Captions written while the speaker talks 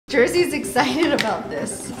Jersey's excited about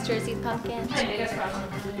this. It's Jersey's pumpkin.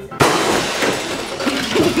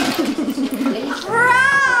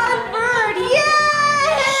 Proud bird, yay!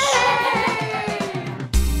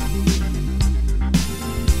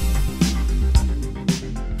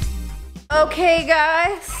 Okay,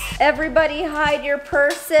 guys. Everybody hide your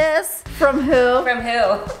purses. From who? From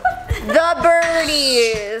who? The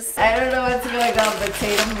birdies. I don't know what's going on, but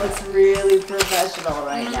Tatum looks really professional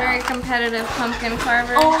right now. Very competitive pumpkin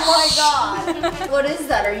carver. Oh my god. What is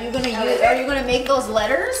that? Are you gonna make those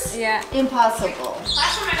letters? Yeah. Impossible.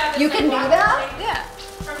 You can do that? Yeah.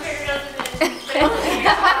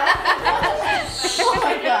 Oh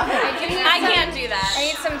my god. I can't do that. I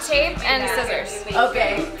need some tape and scissors.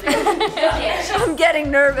 Okay. I'm getting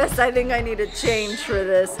nervous. I think I need a change for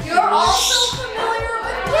this. You're also familiar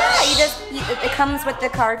with Yeah, it comes with the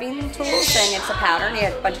carving tools, and it's a powder, and you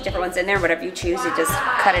have a bunch of different ones in there. Whatever you choose, you just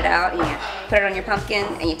cut it out, and you put it on your pumpkin,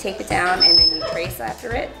 and you tape it down, and then you trace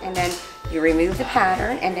after it, and then you remove the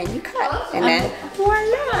pattern, and then you cut, and then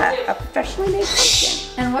voila, a professionally made pumpkin.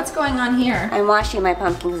 And what's going on here? I'm washing my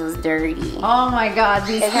pumpkin because it was dirty. Oh my god,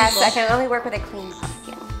 these I can only work with a clean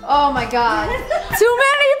pumpkin. Oh my god. Too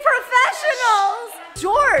many professionals!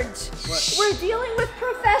 George, we're dealing with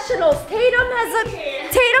professionals. Tatum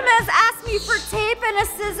has asked me for tape and a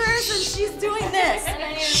scissors, and she's doing this. And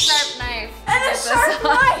I need a sharp knife. And a sharp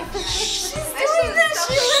knife. She's doing this.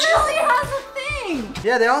 She literally has a thing.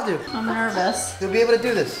 Yeah, they all do. I'm nervous. You'll be able to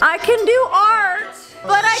do this. I can do art,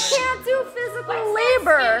 but I can't do physical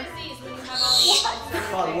labor.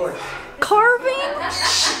 Carving?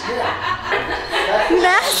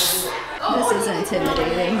 Mess? This is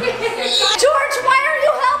intimidating. George, why are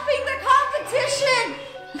you helping the competition?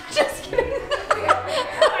 Just kidding.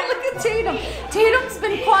 Look at Tatum. Tatum's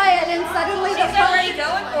been quiet and suddenly She's already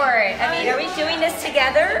going for it. I mean, are we doing this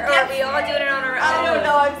together, or are we all doing it on our own? I don't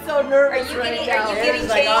know, I'm so nervous Are you right getting now.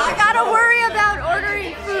 change? I gotta worry about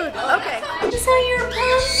ordering food. Okay. Is that your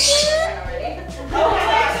pumpkin?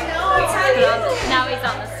 Now he's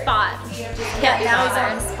on the spot. Yeah, now he's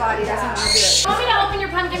on the spot. He doesn't want to do it. Want me to open your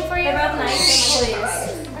pumpkin for you? They're both nice. Please.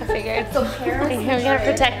 I figured. We're gonna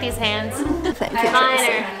protect these hands. Thank you.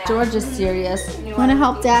 Honor. George is serious. You want to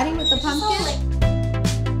help Daddy with the pumpkin?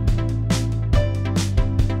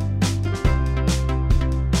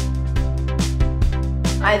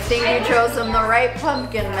 I think you chose him the right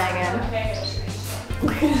pumpkin, Megan.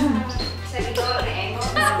 She's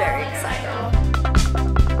very excited.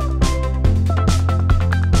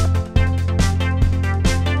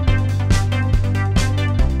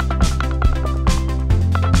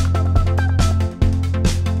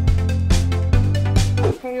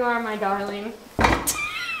 Here you are, my darling.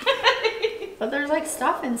 But there's like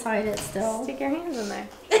stuff inside it still. Stick your hands in there.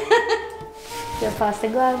 Do you have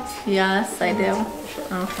plastic gloves? Yes, I do.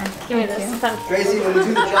 Okay. Give me this. Pumpkin. Tracy, when you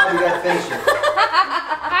do the job, you gotta finish it.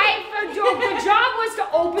 The job was to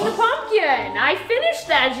open the pumpkin. I finished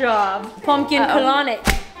that job. Pumpkin colonic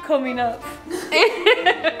coming up.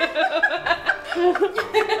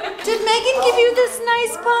 Did Megan give you this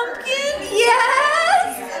nice pumpkin?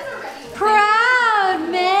 Yes! Proud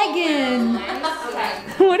Megan!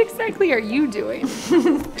 What exactly are you doing?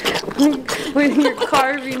 With your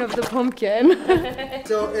carving of the pumpkin.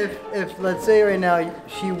 So if let's say right now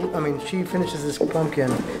she finishes this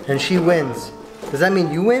pumpkin and she wins, does that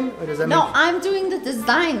mean you win, or does that mean? No, I'm doing the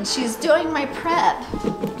design. She's doing my prep.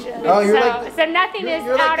 Oh, you're like. So nothing is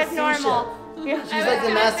you're out like of the sous normal. chef. She's like the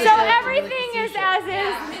master So chef. everything is as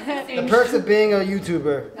is. The perks of being a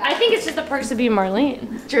YouTuber. I think it's just the perks of being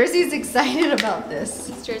Marlene. Jersey's excited about this.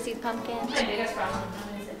 It's Jersey's pumpkin.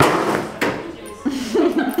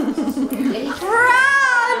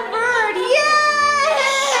 Proud bird, yay!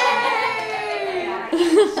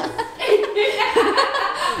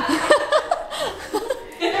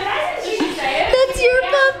 That's your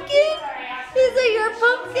pumpkin? Is it your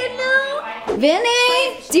pumpkin now?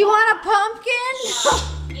 Vinny, do you want a pumpkin?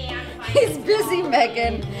 He's busy,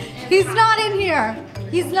 Megan. He's not in here.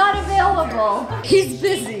 He's not available. He's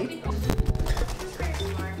busy.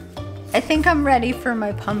 I think I'm ready for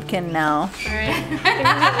my pumpkin now.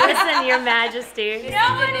 Listen, Your Majesty.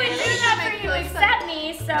 No one would do that for you except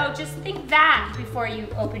me, so just think that before you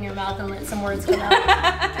open your mouth and let some words come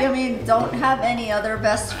out. You mean don't have any other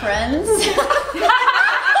best friends? No, that's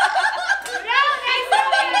not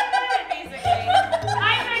what you said, basically.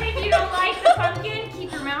 I meant if you don't like the pumpkin,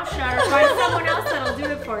 keep your mouth shut or find someone else that'll do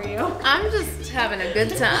it for you. I'm just having a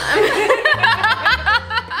good time.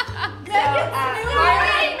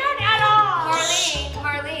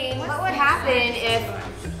 Marlene, what would happen if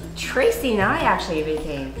Tracy and I actually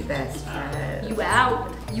became best friends? You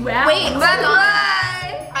out. You out. Wait, hold on.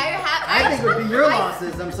 I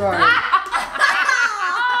bosses. I'm sorry. Oh,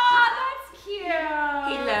 that's cute.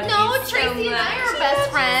 He loves No, you so Tracy and I much. are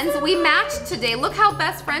best friends. We matched today. Look how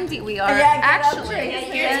best friendy we are. Yeah, get up, actually.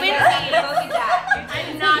 Tracy. Here's Vinny. I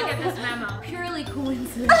did not get this memo. Purely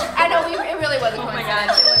coincidence. I know, it really was a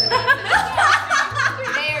coincidence. It was a coincidence.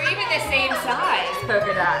 They are even the same size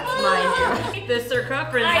polka dots, mind you. The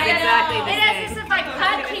circumference is exactly the It is as same. if I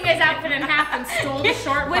cut Kina's outfit in half and stole the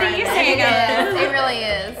short What part are you of it. saying? It really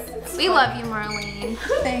is. We love you, Marlene.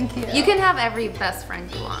 Thank you. You can have every best friend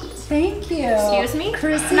you want. Thank you. Excuse me?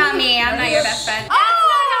 Chrissy. Not me, I'm not your best friend. That's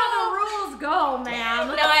not how the rules go, ma'am.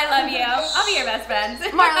 No, I love you. I'll be your best friend.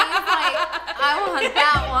 Marlene's like, I want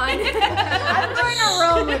that one. I'm going to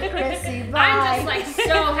roll with Chrissy. Bye. I'm just like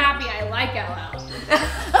so happy I like LL.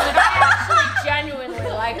 Like, I actually genuinely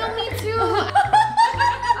like her. No, me too.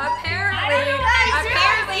 Apparently,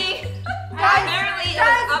 it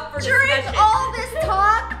was up for During discussion. all this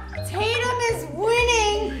talk, Tatum is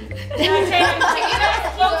winning. Tatum's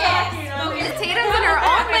in her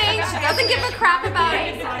own lane. She doesn't give a crap about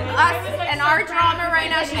us and our drama right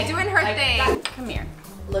now. She's doing her thing. Come here.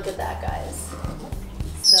 Look at that, guys.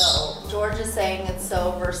 So, George is saying it's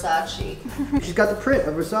so Versace. She's got the print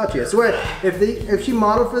of Versace. I swear, if she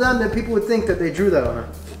modeled for them, then people would think that they drew that on her.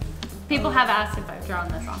 People have asked if I've drawn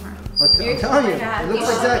this on her. I'm telling you, it looks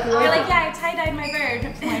exactly like You're her. like, yeah, I tie-dyed my bird.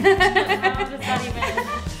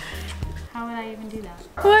 How would I even do that?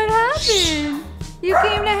 What happened? You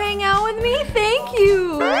came to hang out with me? Thank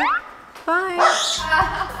you. Bye.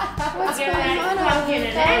 What's going on Pumpkin over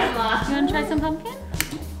and there? Emma. You want to try some pumpkin?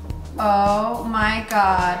 Oh my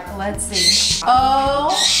God. Let's see. Oh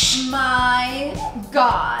my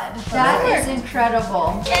God. That is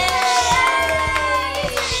incredible. I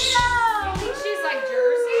think she's like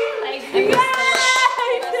Jersey. Like,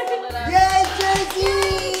 Yay, Tracy!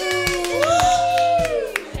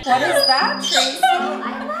 What is that, Tracy?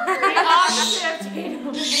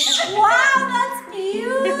 Wow, that's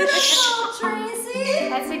beautiful, Tracy.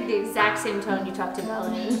 That's like the exact same tone you talked to Bella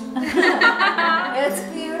in. It's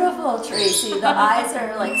beautiful, Tracy. The eyes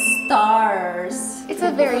are like stars. It's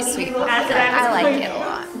a very sweet pumpkin. I like it a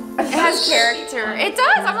lot. It has character. It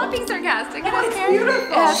does. I'm not being sarcastic. It has character.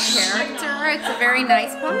 It has character. It's a very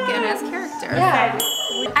nice pumpkin. It has character. Yeah.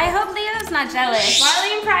 I hope Leo's not jealous.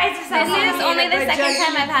 Marlene prized herself. This is only the second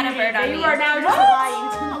time I've had a bird on me. You are now just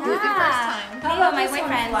lying to me. Who's the first time? Leo, my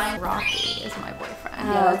boyfriend. Rocky is my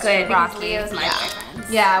boyfriend. Oh, good. Because Rocky. Leo's my Yeah.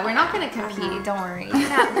 boyfriend. Yeah, we're not gonna compete. Don't worry. Girl, you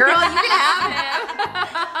can have him.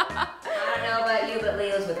 I don't know about you, but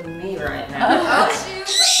Leo's with me right now. Oh shoot.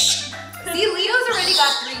 See, Leo's already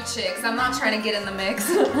got 3 chicks. I'm not trying to get in the mix.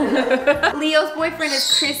 Leo's boyfriend is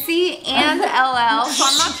Chrissy and LL, so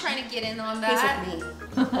I'm not trying to get in on that. He's with me.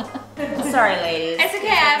 Sorry, ladies. It's okay.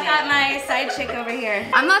 I've got my side chick over here.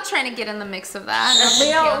 I'm not trying to get in the mix of that.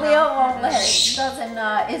 Leo won't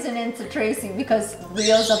isn't into Tracy because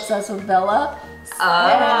Leo's obsessed with Bella.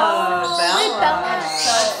 Bella. So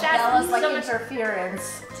Bella's like so much-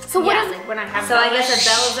 interference. So what Yeah, is like when I have So I Bella, guess if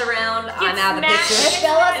Bella's around, I'm out of the smacked. picture. If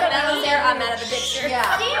Bella's If Bella's there, I'm out of the picture. Yeah.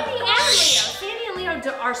 Sandy and Leo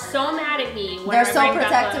are so mad at me when They're I so bring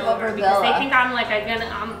protective Bella over because Bella. they think I'm like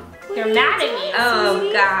they're mad at me.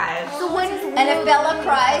 Oh, God. And if Bella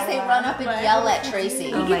cries, they run up and yell at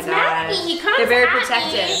Tracy. Oh, my Mad at me. God. He comes They're very at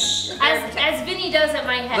protective. me as Vinny does at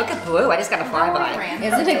my head. Look at Blue. I just got a flyby.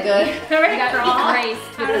 Isn't it good? Very You got to girl. be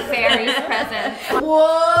graced with the fairy's presence. Whoa!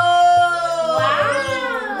 Wow.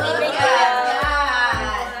 Look at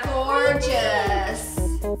that. Gorgeous.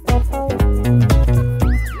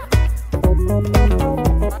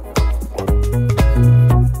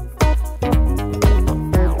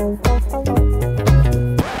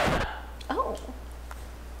 Oh.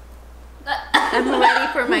 I'm ready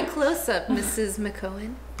for my close-up, Mrs.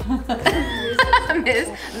 McCohen. Miss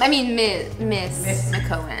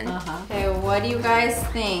McCohen. Okay, what do you guys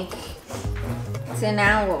think? It's an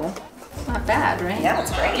owl. Not bad, right? Yeah,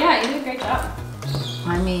 that's great. Yeah, you did a great job.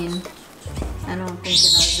 I mean, I don't think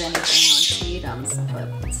it has anything on Tatum's, but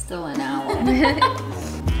it's still an owl.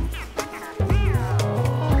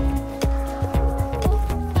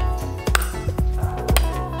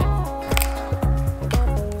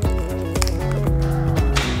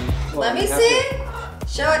 Let me see.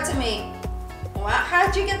 Show it to me. Wow, how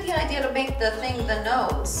did you get the idea to make the thing the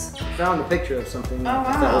nose? I found a picture of something. Oh, I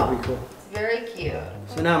thought that would be cool. Very cute.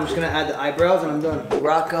 So now I'm just gonna add the eyebrows and I'm done.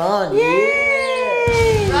 Rock on.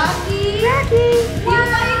 Yay! Rocky! Rocky!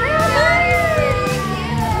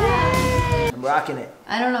 I'm rocking. rocking it.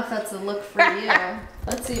 I don't know if that's the look for you.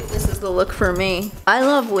 Let's see if this is the look for me. I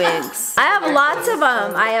love wigs. I have lots of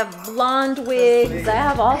them. I have blonde wigs. I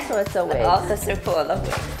have all sorts of wigs. Oh, that's so cool. I love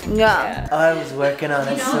wigs. Yeah. I was working on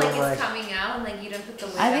it so like much. it's coming out and like you didn't put the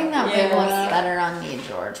wig I think that out. wig looks better on me,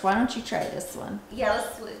 George. Why don't you try this one? Yeah,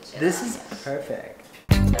 let's switch it. This is perfect.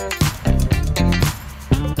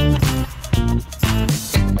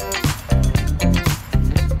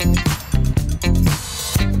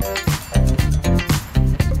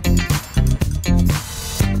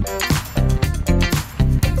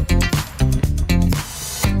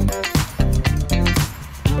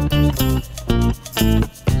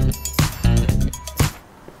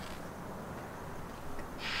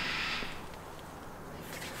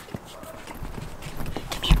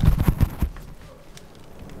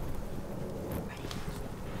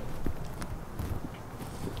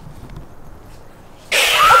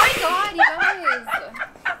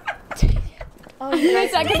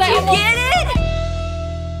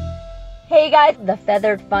 Hey guys, the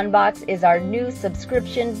Feathered Fun Box is our new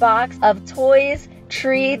subscription box of toys,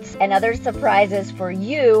 treats, and other surprises for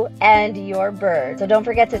you and your bird. So don't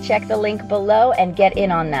forget to check the link below and get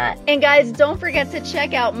in on that. And guys, don't forget to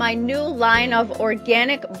check out my new line of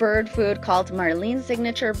organic bird food called Marlene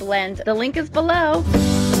Signature Blend. The link is below.